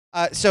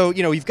So,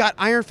 you've got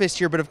Iron Fist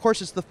here, but of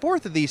course it's the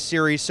fourth of these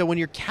series. So when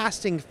you're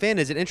casting Finn,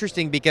 is it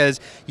interesting because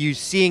you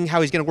seeing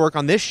how he's going to work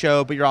on this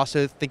show, but you're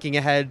also thinking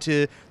ahead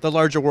to the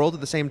larger world at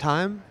the same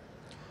time?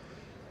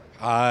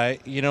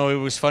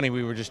 It was funny.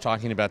 We were just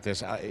talking about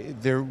this.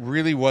 There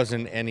really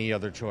wasn't any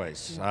other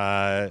choice.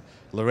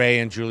 Lorray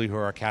and Julie, who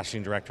are our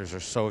casting directors, are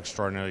so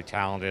extraordinarily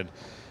talented.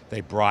 They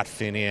brought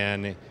Finn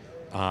in.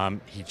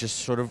 He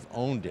just sort of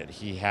owned it.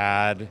 He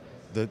had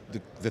the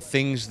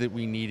things that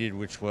we needed,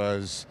 which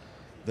was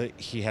that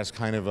he has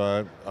kind of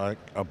a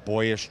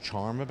boyish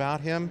charm about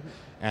him,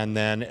 and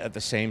then at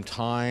the same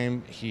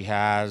time he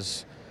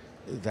has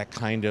that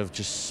kind of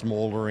just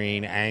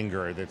smoldering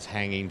anger that's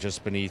hanging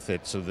just beneath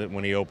it, so that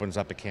when he opens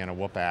up a can of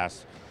whoop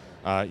ass,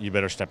 you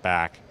better step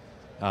back.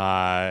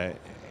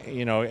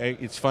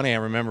 It's funny, I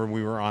remember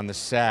we were on the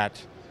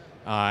set,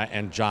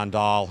 and John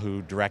Dahl,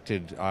 who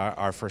directed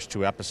our first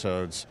two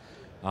episodes,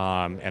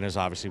 and has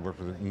obviously worked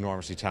with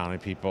enormously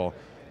talented people,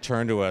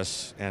 turned to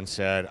us and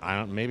said,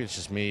 maybe it's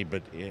just me,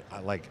 but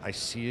I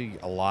see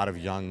a lot of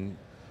young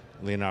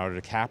Leonardo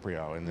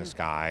DiCaprio in this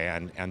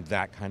guy, and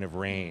that kind of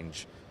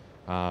range.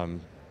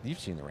 You've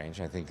seen the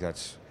range. I think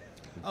that's...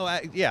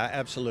 Yeah,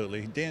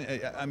 absolutely.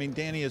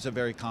 Danny is a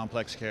very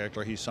complex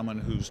character. He's someone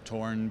who's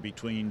torn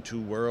between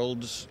two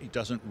worlds. He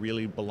doesn't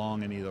really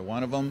belong in either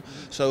one of them.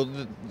 So,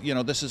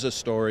 this is a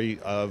story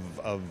of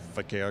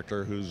a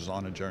character who's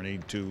on a journey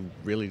to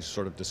really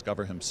sort of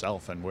discover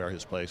himself and where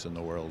his place in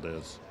the world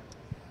is.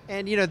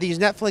 And, these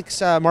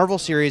Netflix Marvel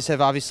series have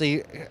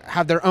obviously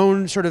have their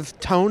own sort of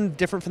tone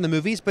different from the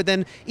movies, but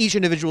then each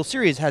individual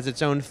series has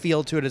its own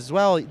feel to it as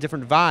well,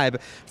 different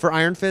vibe. For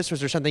Iron Fist, was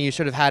there something you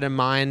sort of had in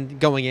mind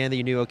going in that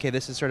you knew, okay,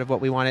 this is sort of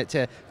what we want it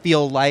to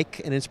feel like,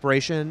 an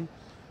inspiration?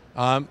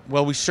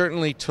 Well, we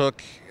certainly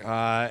took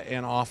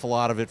an awful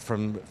lot of it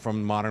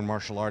from modern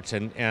martial arts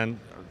and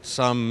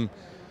some,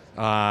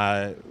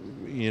 less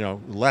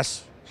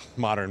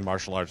modern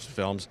martial arts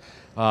films.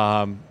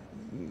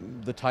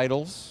 The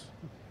titles...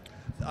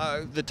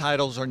 The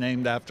titles are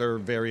named after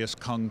various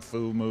kung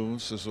fu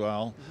moves as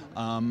well.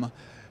 But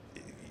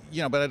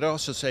I'd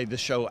also say this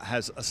show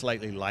has a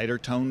slightly lighter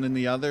tone than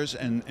the others,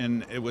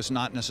 and it was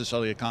not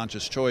necessarily a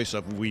conscious choice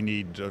of we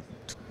need to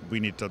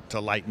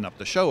lighten up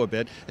the show a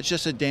bit. It's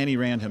just that Danny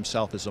Rand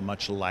himself is a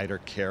much lighter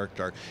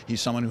character.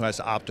 He's someone who has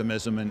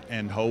optimism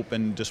and hope,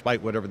 and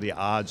despite whatever the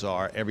odds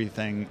are,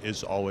 everything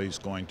is always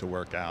going to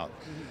work out,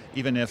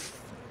 even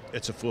if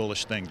it's a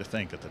foolish thing to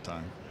think at the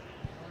time.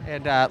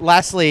 And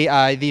lastly,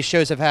 these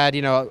shows have had,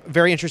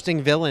 very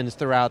interesting villains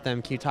throughout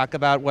them. Can you talk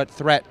about what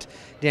threat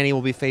Danny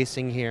will be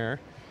facing here?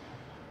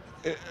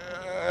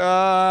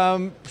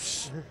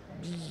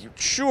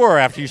 Sure,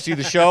 after you see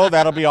the show,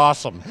 that'll be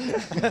awesome.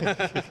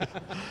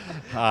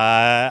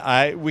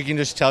 We can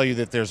just tell you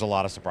that there's a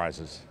lot of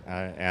surprises,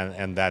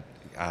 and that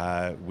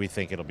we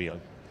think it'll be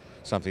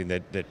something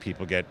that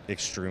people get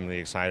extremely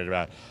excited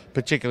about,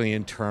 particularly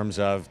in terms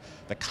of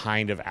the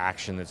kind of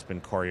action that's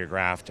been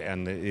choreographed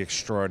and the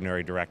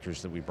extraordinary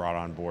directors that we brought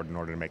on board in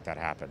order to make that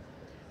happen.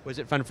 Was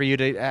it fun for you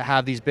to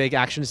have these big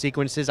action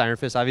sequences? Iron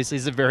Fist obviously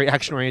is a very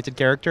action-oriented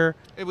character.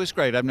 It was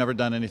great. I've never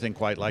done anything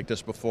quite like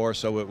this before,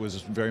 so it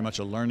was very much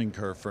a learning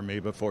curve for me.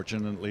 But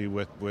fortunately,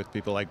 with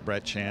people like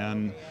Brett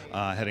Chan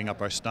heading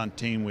up our stunt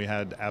team, we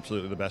had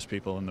absolutely the best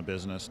people in the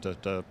business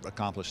to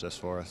accomplish this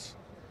for us.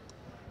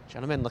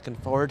 Gentlemen, looking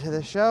forward to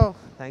this show.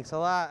 Thanks a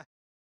lot.